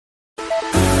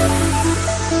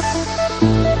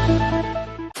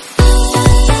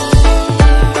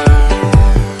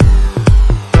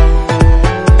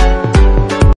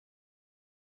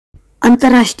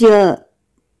अन्तर्राष्ट्रिय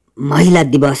महिला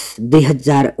दिवस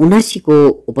 2079 को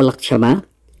उपलक्ष्यमा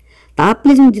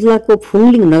ताप्लेजुङ जिल्लाको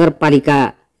फुङलिङ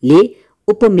नगरपालिकाले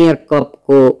उपमेयर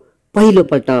कपको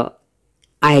पहिलोपल्ट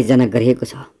आयोजना गरेको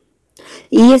छ।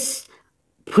 यस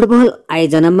फुटबल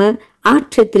आयोजनामा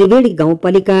 8 त्रिवेणी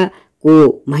गाउँपालिकाको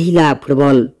महिला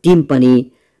फुटबल टिम पनि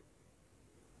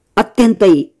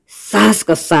अत्यन्तै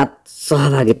साहसका साथ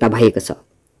सहभागिता भएको छ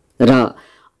र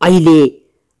अहिले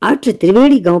 8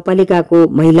 त्रिवेणी गाउँपालिकाको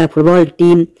महिला फुटबल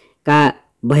टिमका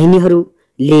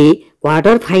बहिनीहरूले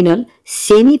क्वार्टर फाइनल,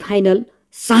 सेमी फाइनल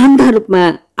शानदार रूपमा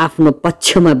आफ्नो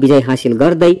पक्षमा विजय हासिल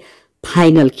गर्दै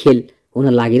फाइनल खेल हुन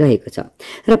लागिरहेको छ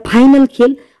र फाइनल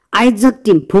खेल आयोजक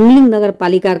टिम फुङलिङ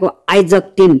नगरपालिकाको आयोजक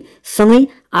टिम सँगै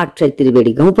 8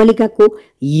 त्रिवेणी गाउँपालिकाको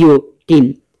यो टिम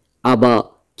अब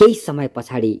केही समय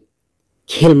पछाडि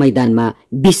खेल मैदानमा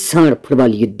भीषण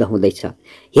फुटबल युद्ध हुँदैछ।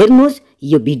 हेर्नुहोस्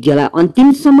यो भिडियोलाई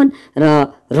अन्तिमसम्म र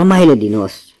रमाइलो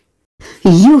लिनुहोस्।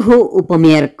 यो हो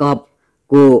उपमेयर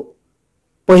कपको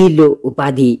पहिलो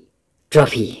उपाधि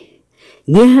ट्रफी।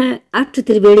 यहाँ 8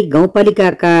 त्रिवेणी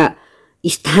गाउँपालिकाका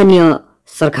स्थानीय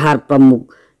सरकार प्रमुख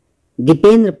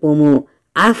दिपेन्द्र पोमो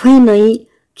आफै नै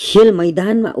खेल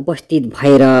मैदानमा उपस्थित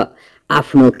भएर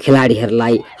आफ्नो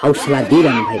खेलाडीहरूलाई हौसला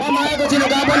दिइरहनु भएको छ।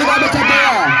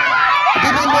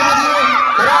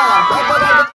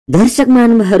 दर्शक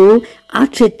महानुभावहरू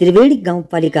 8 त्रिवेणी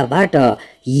गाउँपालिकाबाट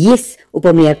यस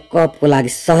उपमेयर कपको लागि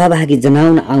सहभागी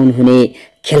जनाउन आउनुहुने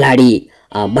खेलाडी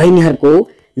बहिनीहरूको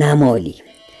नामावली।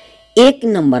 1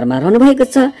 नम्बरमा रहनुभएको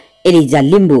छ एलिजा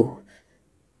लिम्बू,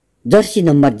 जर्सी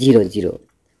नम्बर 00,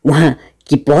 उहाँ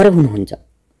किपर हुनुहुन्छ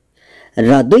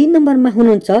र 2 नम्बरमा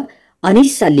हुनुहुन्छ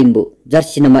अनिसा लिम्बू,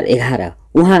 जर्सी नम्बर 11,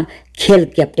 उहाँ खेल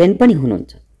क्याप्टेन पनि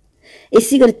हुनुहुन्छ।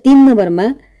 यसै गरी 3 नम्बरमा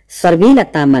सर्विला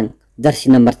तामाङ, जर्सी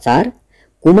नम्बर 4,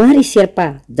 कुमारी शेर्पा,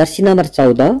 जर्सी नम्बर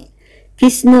 14,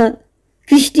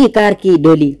 कृष्टि कार्की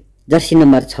डोली, जर्सी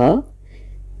नम्बर 6,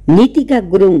 नीतिका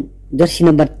Gurung, Jersey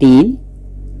number 3,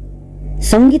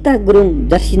 Sangita Gurung,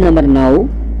 Jersey number 9,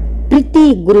 प्रीति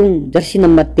Gurung, Jersey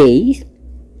number 23,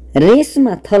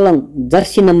 Reshma थलङ,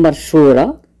 Jersey number 16,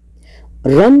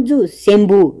 Ranju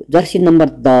सेम्बु, Jersey number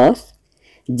 10,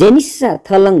 Jenisa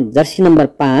थलङ, Jersey number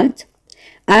 5,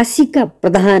 Ashika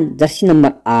प्रधान, जर्सी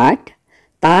नम्बर 8,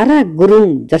 तारा Gurung,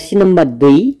 Jersey number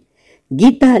 2,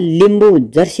 Gita Limbu,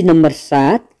 Jersey number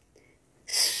 7,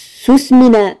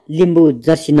 सुस्मिना Limbu,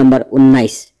 Jersey number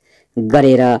 19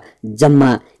 गरेर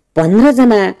जम्मा 15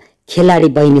 जना खेलाडी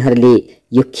बहिनीहरूले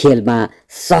यो खेलमा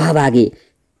सहभागी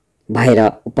भएर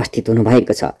उपस्थित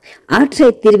हुनुभएको छ। 8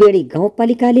 त्रिवेणी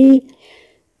गाउँपालिकाले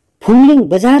फुङलिङ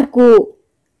बजारको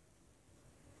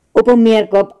उपमेयर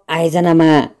कप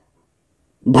आयोजनामा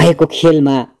भएको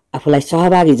खेलमा आफूलाई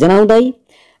सहभागी जनाउँदै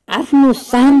आफ्नो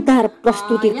शानदार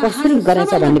प्रस्तुति कसरी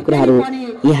गरेछ भन्ने कुराहरू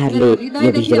यहाँहरूले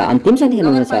यो भिडियोलाई अन्तिमसम्म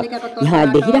हेर्नुहुनेछ। यहाँ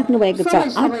देखिराख्नु भएको छ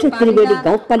 8 त्रिवेणी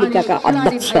गाउँपालिकाका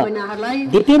अध्यक्ष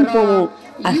दिपेन पोमो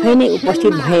आफै नै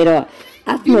उपस्थित भएर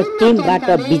आफ्नो टिमबाट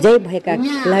विजय भएका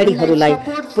खेलाडीहरूलाई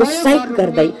प्रोत्साहित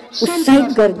गर्दै उत्साहित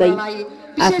गर्दै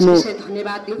आफ्नो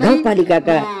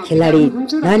गाउँपालिकाका खेलाडी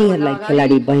नानीहरूलाई,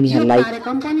 खेलाडी बहिनीहरूलाई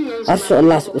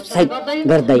हर्षोल्लास उत्साहित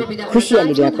गर्दै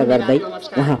खुसियाली व्यक्त गर्दै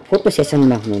उहाँ फोटो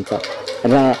सेसनमा हुनुहुन्छ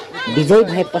र विजय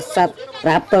भए पश्चात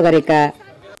प्राप्त गरेका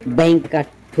ब्याङ्कका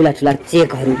ठुला ठुला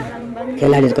चेकहरू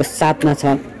खेलाडीहरूको साथमा छ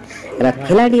र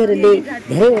खेलाडीहरूले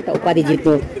धेरैवटा उपाधि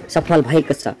जित्नु सफल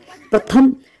भएको छ। प्रथम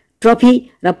ट्रफी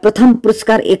र प्रथम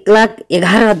पुरस्कार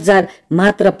 1,11,000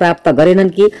 मात्र प्राप्त गरेनन्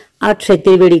कि 8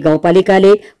 त्रिवेणी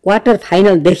गाउँपालिकाले क्वार्टर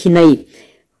फाइनलदेखि नै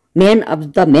man of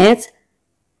the match,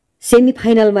 semi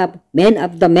फाइनलमा म्यान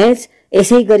अफ द म्याच,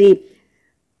 यसै गरी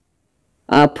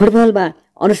फुटबलमा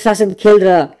अनुशासन खेल र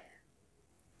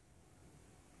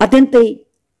अत्यन्तै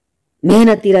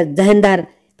मेहनती र जहेनदार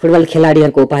फुटबल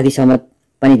खेलाडीहरूको उपाधिसम्म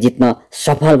पनि जित्न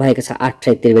सफल भएको छ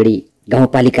 8 त्रिवेणी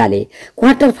गाउँपालिकाले।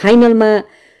 क्वार्टर फाइनलमा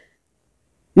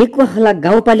मिकवाहला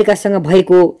गाउँपालिकासँग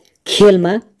भएको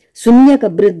खेलमा 0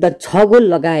 विरुद्ध 6 गोल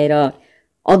लगाएर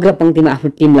अग्रपङ्क्तिमा आफ्नो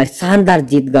टिमलाई शानदार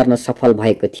जित गर्न सफल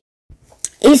भएको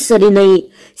थियो। यसरी नै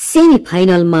सेमी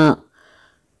फाइनलमा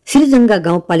श्रीजङ्गा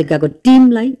गाउँपालिकाको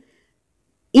टिमलाई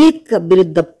 1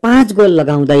 विरुद्ध 5 गोल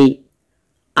लगाउँदै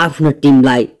आफ्नो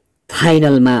टिमलाई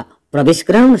फाइनलमा प्रवेश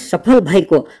गराउन सफल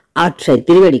भएको 8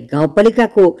 त्रिवेणी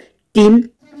गाउँपालिकाको टिम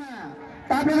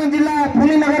ताप्लेजुङ जिल्ला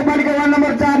फुङलिङ नगरपालिका वार्ड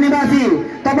नम्बर 4 निवासी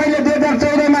तपाईले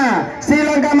 2014 मा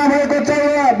श्रीलङ्कामा भएको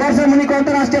 14 वर्ष मुनिको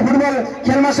अन्तर्राष्ट्रिय फुटबल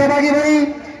खेलमा सहभागी भई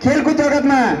खेलकुद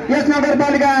जगतमा यस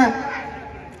नगरपालिका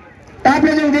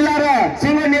ताप्लेजुङ जिल्ला र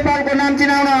सिङ्गो नेपालको नाम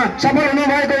चिनाउन सफल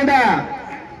हुनुभएको हुँदा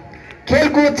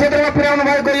खेलकुद क्षेत्रमा पुर्याउनु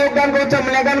भएको योगदानको उच्च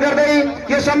मूल्याङ्कन गर्दै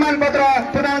यो सम्मान पत्र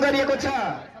प्रदान गरिएको छ।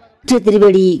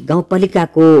 त्रिवेणी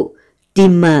गाउँपालिकाको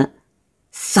टिममा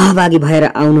सहभागी भएर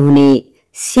आउनुहुने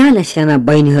साना साना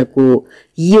बहिनीहरूको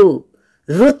यो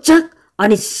रोचक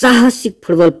अनि साहसिक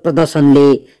फुटबल प्रदर्शनले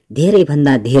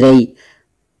धेरैभन्दा धेरै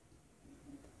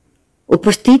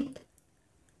उपस्थित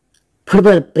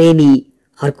फुटबल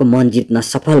प्रेमीहरूको मन जित्न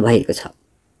सफल भएको छ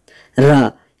र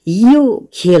यो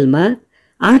खेलमा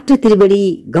 8 त्रिवेणी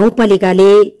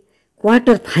गाउँपालिकाले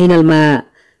क्वार्टर फाइनलमा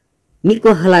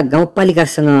मिकोहला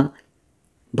गाउँपालिकासँग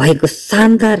भएको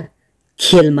शानदार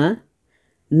खेलमा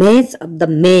म्याच अफ द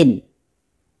मेन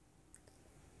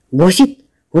घोषित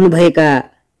हुनुभएका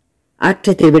 8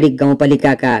 त्रिवेणी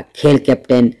गाउँपालिकाका खेल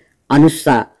क्याप्टेन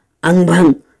अनुषा आङभाङ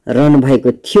रहनु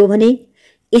भएको थियो भने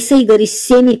यसै गरी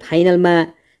सेमी फाइनलमा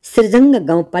सृजङ्ग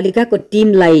गाउँपालिकाको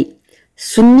टिमलाई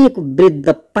 0 विरुद्ध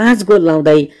 5 गोल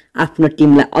लाउँदै आफ्नो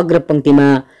टिमलाई अग्रपंक्तिमा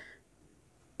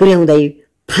पुर्याउँदै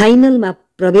फाइनलमा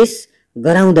प्रवेश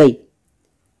गराउँदै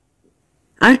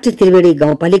 8 त्रिवेणी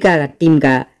गाउँपालिकाका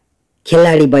टिमका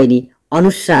खेलाडी बहिनी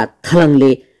Anusha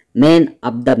थलङले man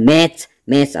of the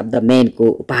match of the म्यानको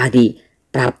उपाधि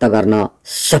प्राप्त गर्न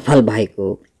सफल भएको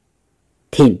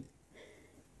थिइन्।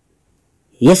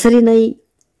 यसरी नै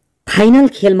फाइनल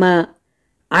खेलमा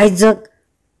आयोजक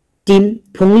टिम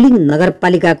फुङलिङ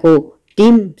नगरपालिकाको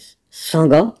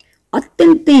टिमसँग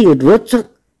अत्यन्तै रोचक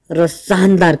र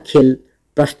शानदार खेल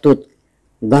प्रस्तुत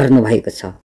गर्नुभएको छ।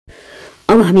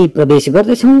 अब हामी प्रवेश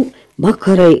गर्दैछौँ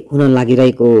भर्खरै हुन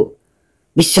लागिरहेको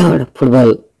विशाल फुटबल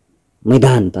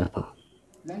मैदानतर्फ।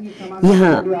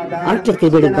 यहाँ 8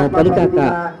 त्रिवेणी गाउँपालिकाका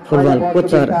फुटबल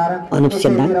कोचर अनुप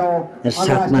सेन्दा र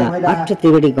साथमा 8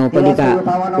 त्रिवेणी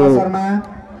गाउँपालिकाको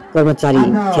कर्मचारी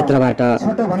क्षेत्रबाट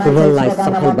फुटबललाई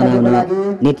सफल बनाउन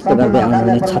नेतृत्व गर्दै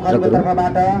आउनुहुने छत्रगुरु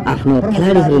आफ्नो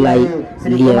खेलाडीहरूलाई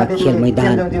लिएर खेल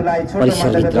मैदान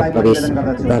परिसरभित्र प्रवेश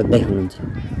गर्दै हुनुहुन्छ।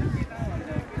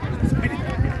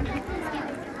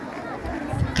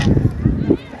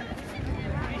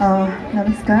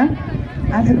 नमस्कार।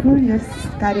 आजको यस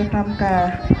कार्यक्रमका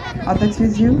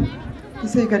अध्यक्षज्यू,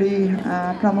 त्यसै गरी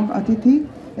प्रमुख अतिथि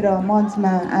र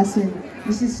मञ्चमा आसीन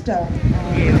विशिष्ट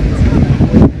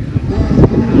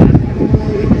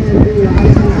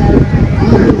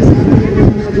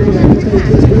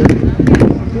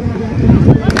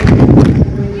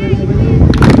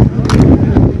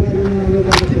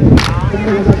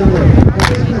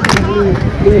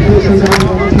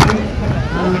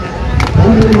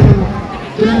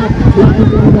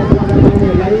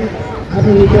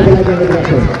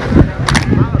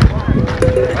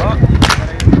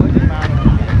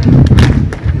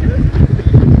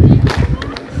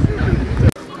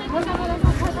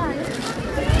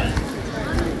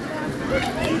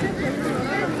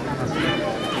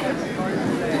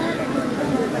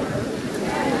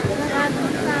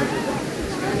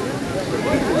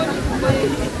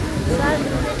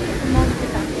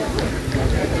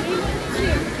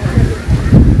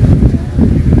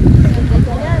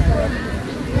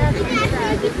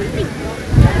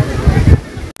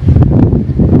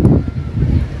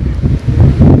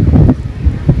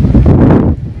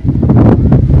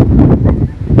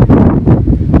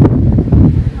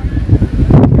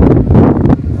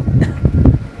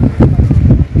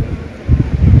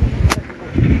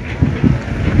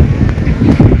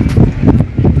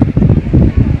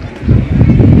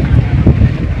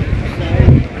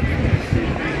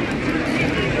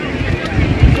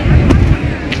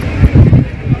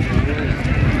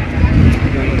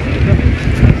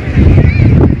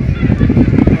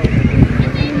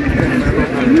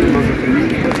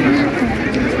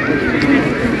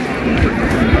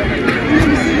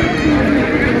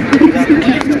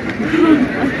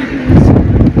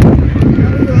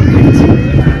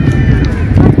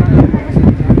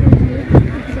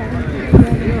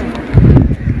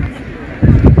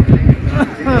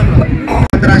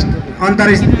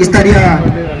स्तरीय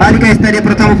बालिका स्तरीय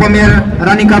प्रथम उपमेयर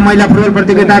रनिङ कप महिला फुटबल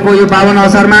प्रतियोगिताको यो 52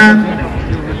 अवसरमा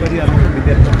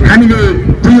हामीले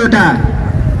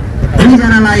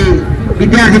दुईजनालाई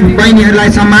विद्यार्थी बहिनीहरूलाई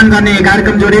सम्मान गर्ने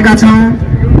कार्यक्रम जोडेका छौँ।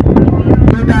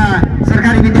 एउटा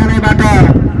सरकारी विद्यालयबाट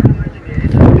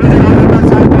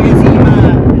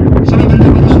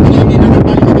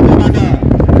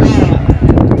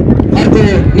अर्को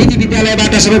निजी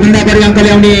विद्यालयबाट सबैभन्दा बढी अङ्क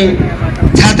ल्याउने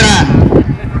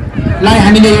छात्रालाई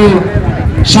हामीले यो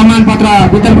सम्मान पत्र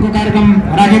वितरणको कार्यक्रम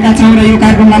राखेका छौँ र यो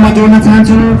कार्यक्रमलाई म जोड्न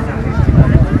चाहन्छु।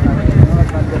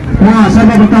 म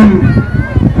सर्वप्रथम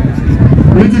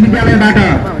निजी विद्यालयबाट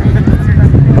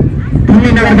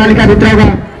फुङलिङ नगरपालिकाभित्रका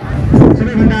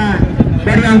सबैभन्दा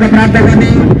बढी अङ्क प्राप्त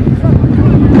गर्ने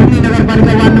फुङलिङ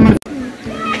नगरपालिका वार्ड नम्बर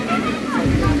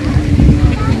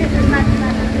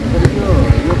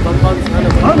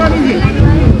यो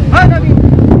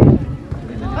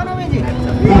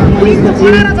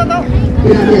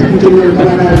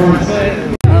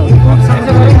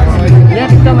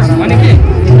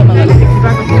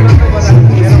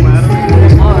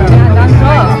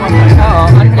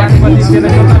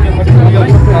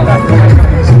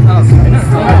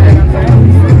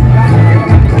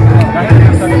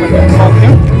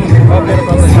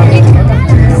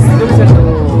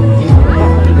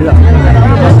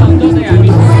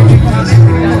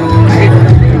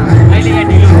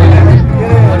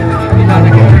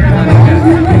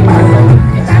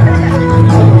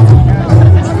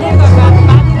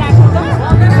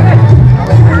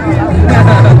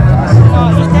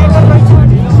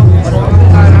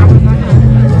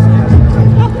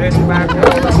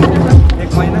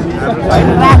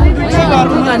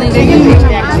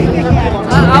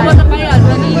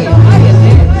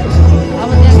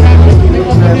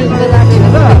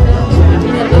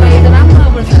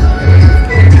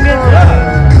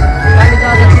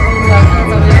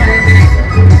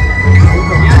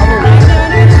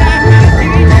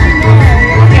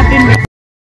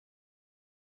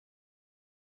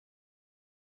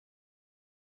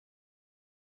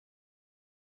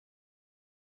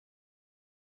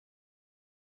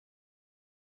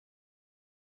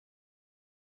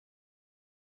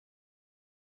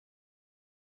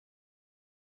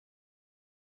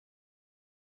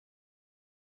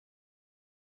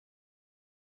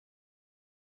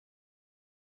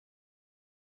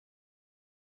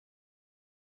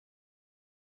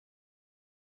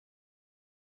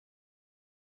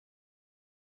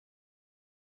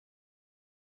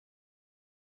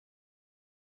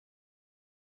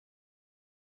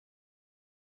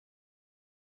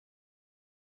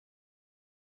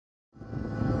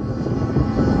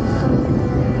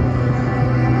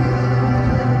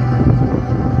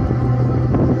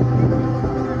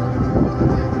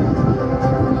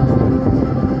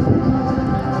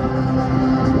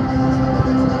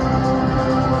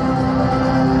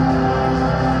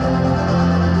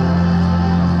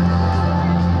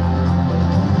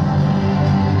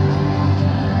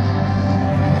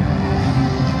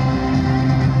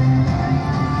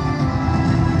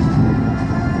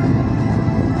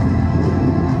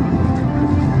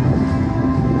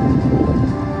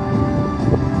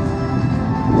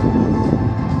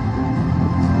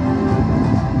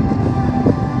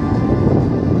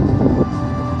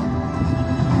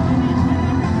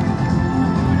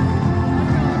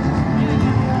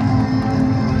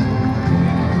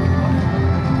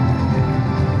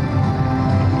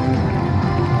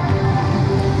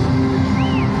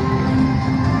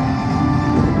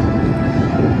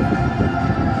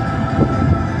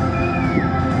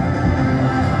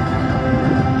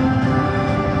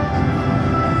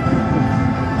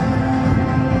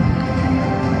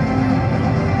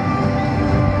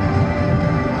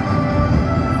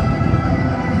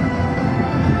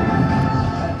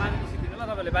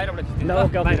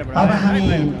अब हामी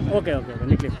ओके ओके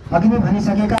निक्ले अघि नै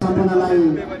भनिसकेका सम्पूर्णलाई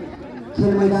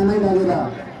खेल मैदानमै लगेर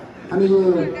हामी यो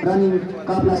रनिङ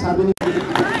कपलाई सार्वजनिक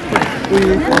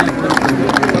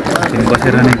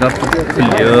बसेर रनिङ कप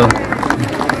खेल्यो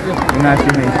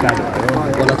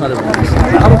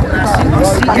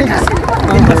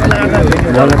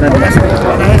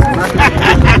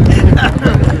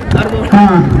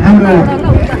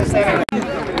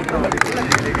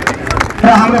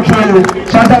हाम्रो खेल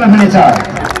सञ्चालन हुनेछ।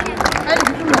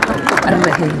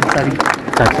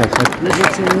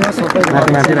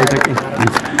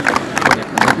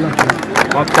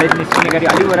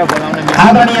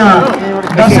 आदरणीय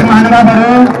दर्शक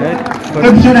महानुभावहरू,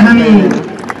 एकछिन हामी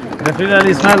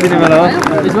 113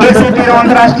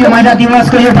 अन्तर्राष्ट्रिय महिला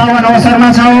दिवसको यो पावन अवसरमा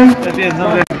छौँ।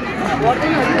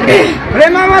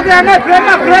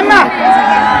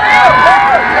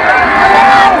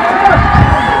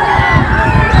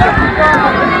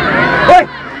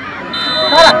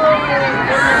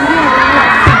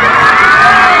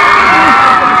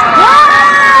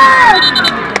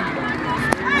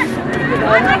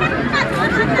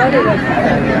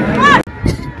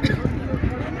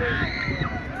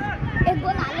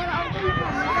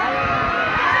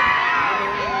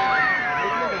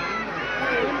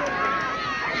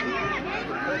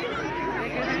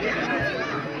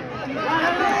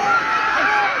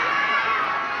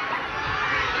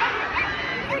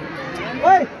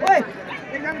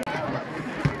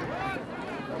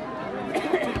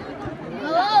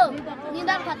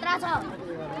 खतरा छ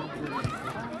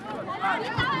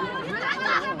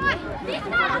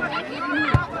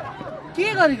के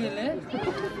गरेले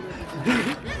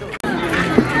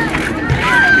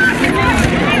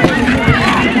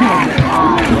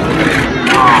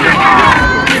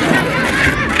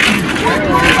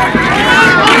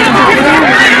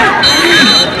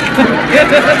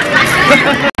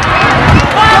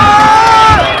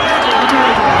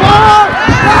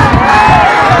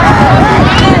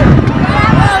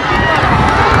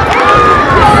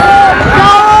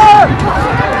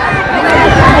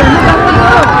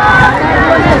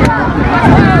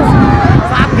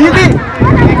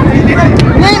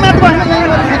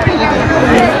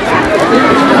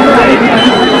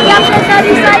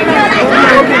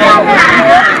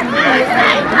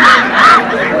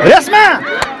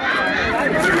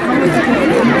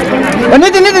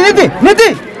नीति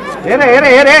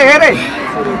हेरे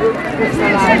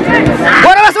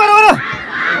बस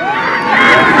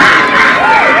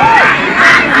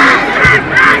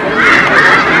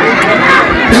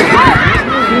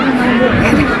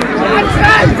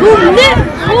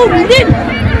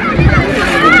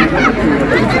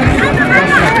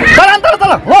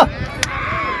तल हो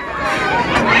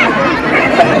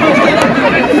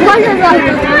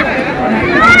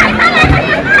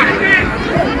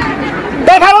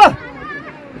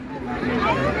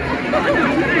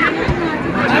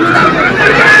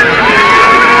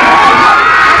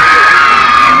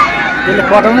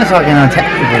पटाउनै सकेन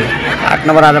आठ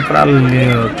नम्बर आज पुरा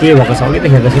के भएको छ कि त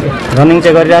खेल्दैछु रनिङ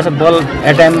चाहिँ गरिरहेको छ बल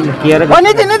एटाइम केयर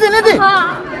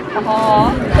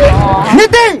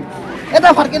नीति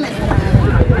यता फर्किने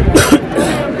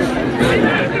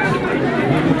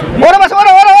ओरे बस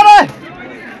ओरे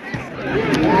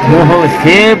ओहो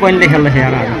छे पहिले खेल्दैछ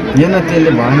यार यो न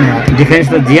त्यसले भएन यार डिफेन्स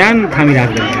त ज्यान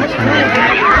थामिराख्दैन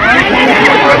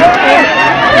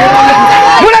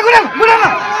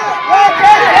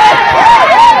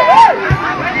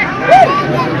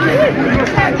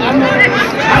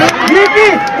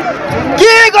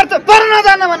के गर्छ पर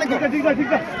नजान भनेको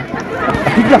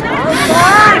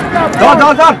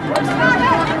सर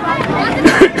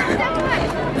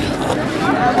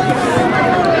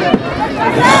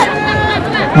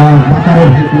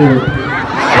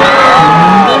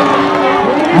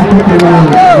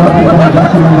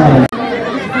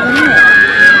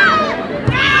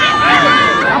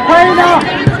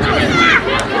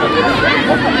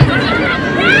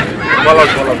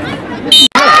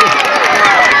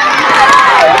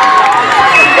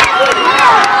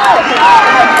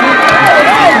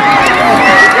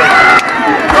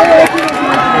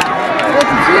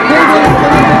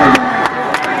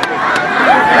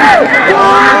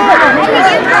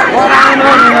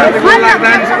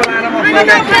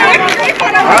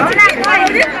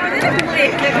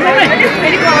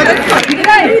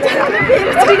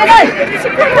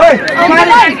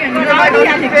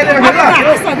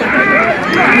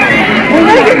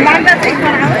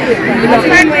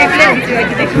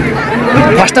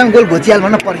फर्स्ट टाइम गोल घोचिहाल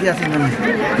भन्न पर्खिरहेको छु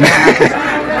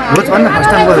घोच भन्न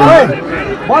फर्स्ट टाइम गोल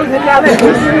बल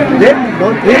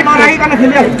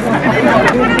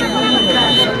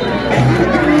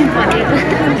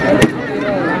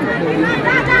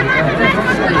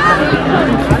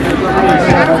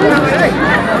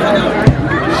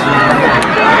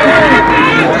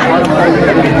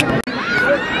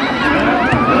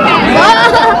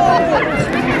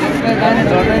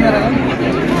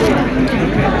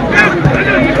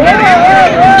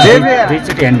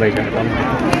दुईचोटि ह्यान्ड भइसक्यो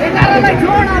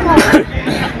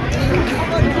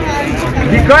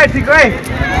ठिकै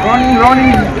रनिङ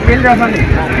खेलिरहेछ नि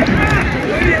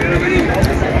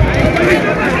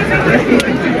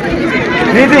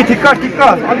ठिक्क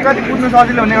अलिकति कुद्नु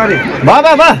सजिलो हुने गरी भा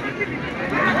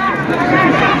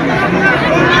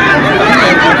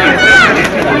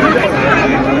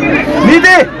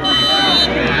निधि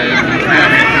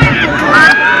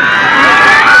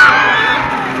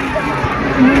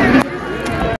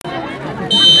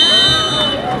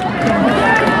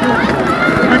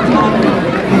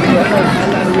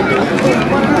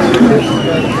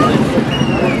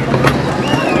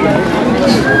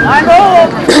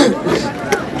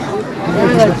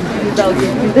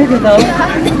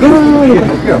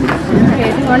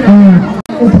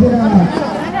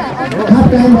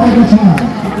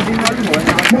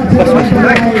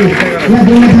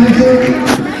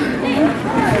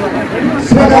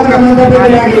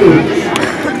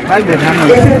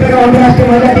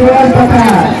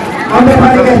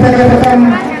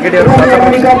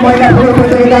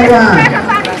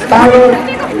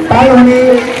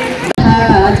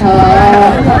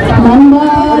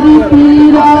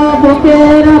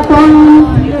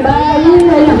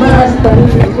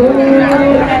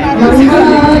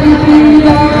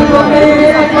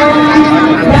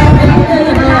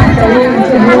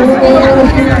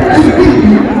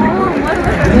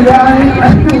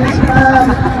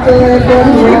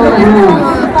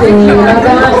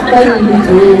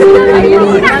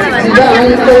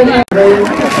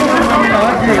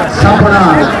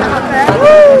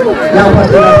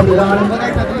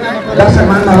दर्शक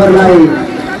महानुभावहरूलाई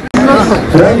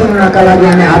रहिदिनुका लागि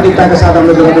हामी हार्दिकताका साथ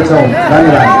अनुरोध गर्दछौँ।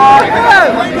 धन्यवाद।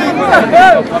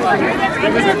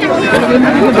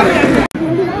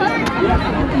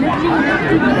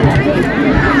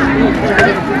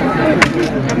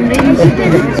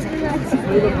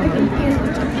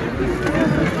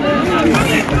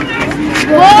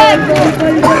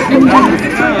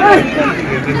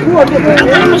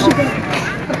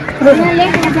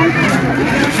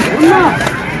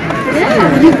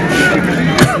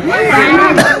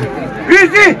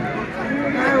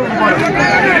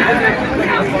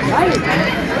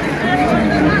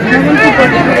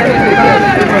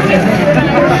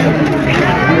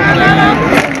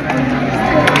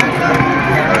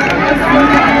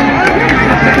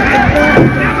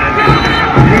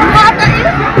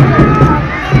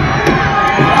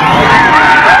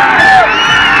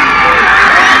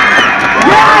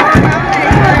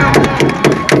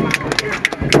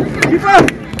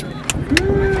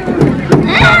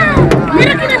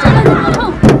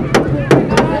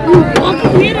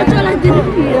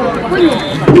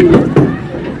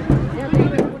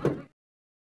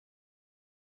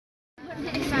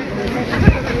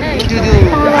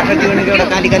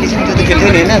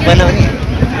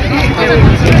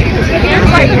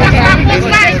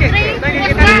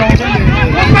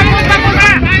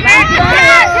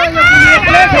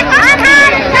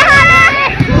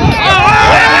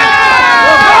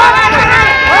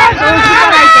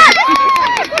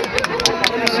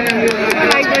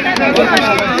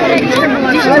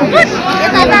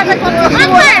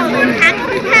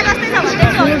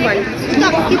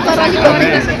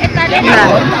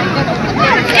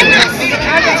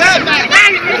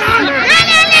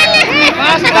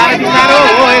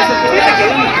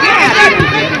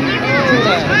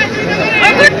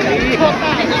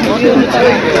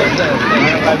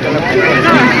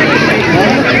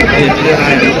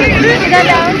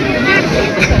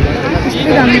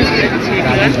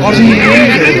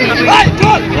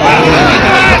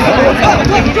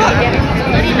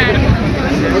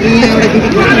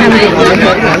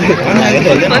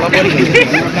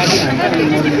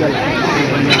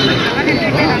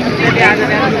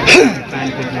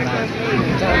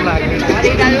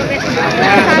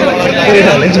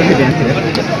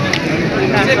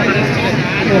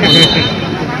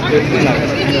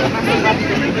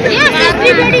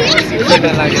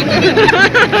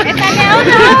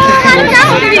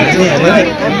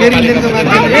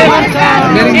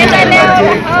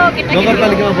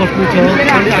 नगरपालिकामा बस्नु छ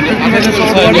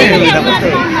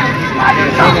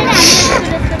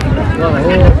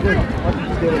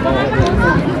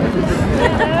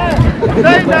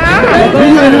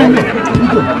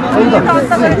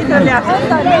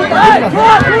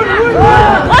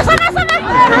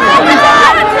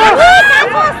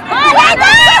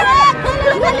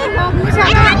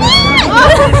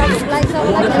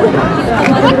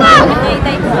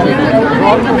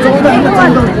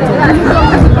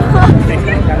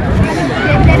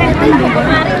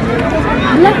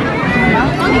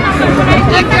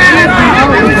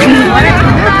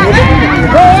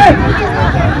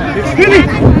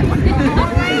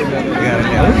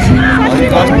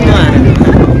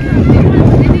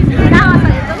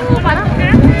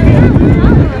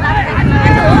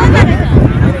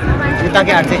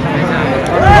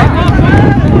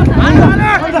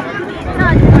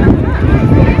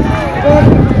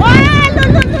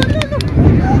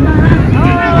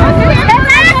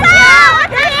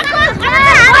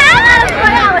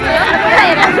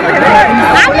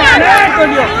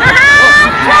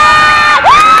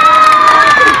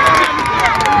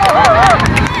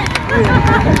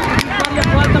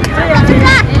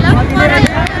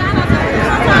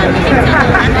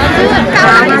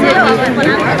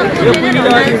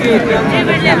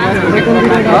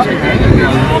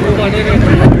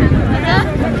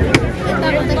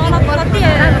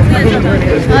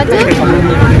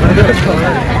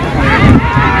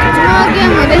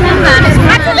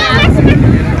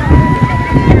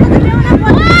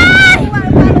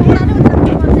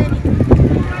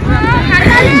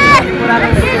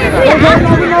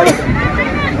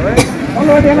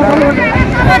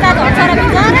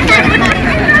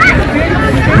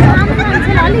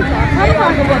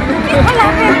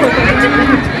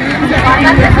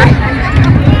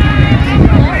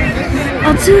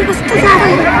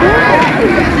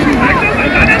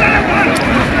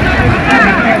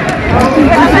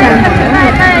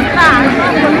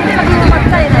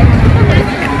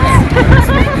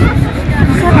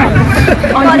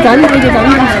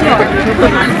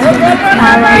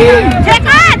Check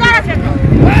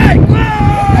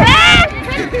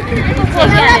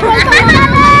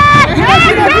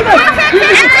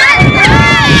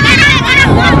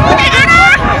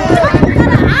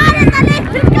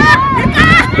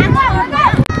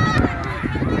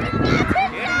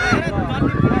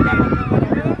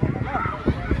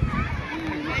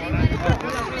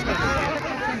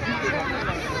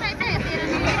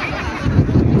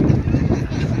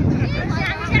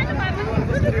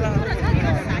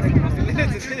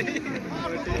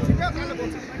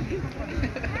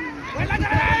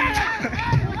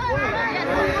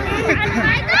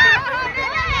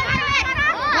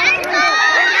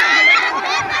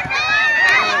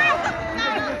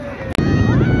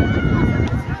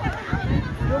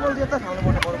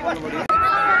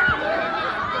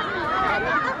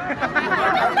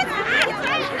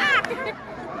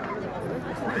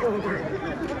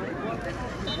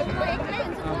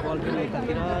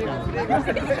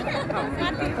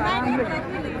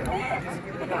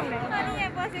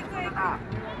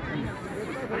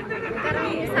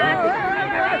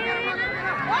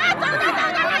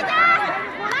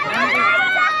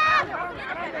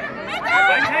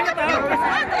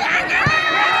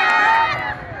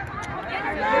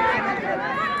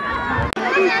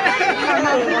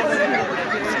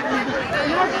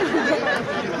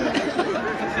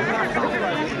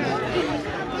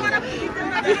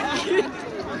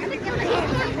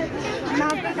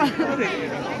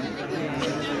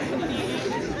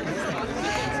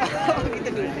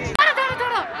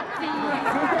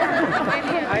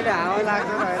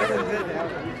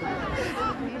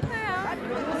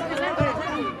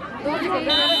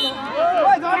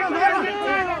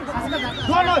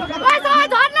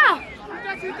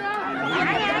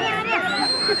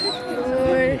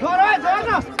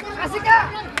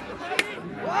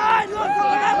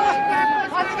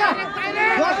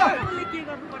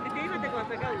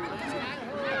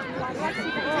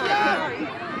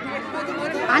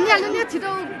हाल्नु नि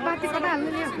छिटो बाती कता हाल्नु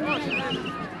नि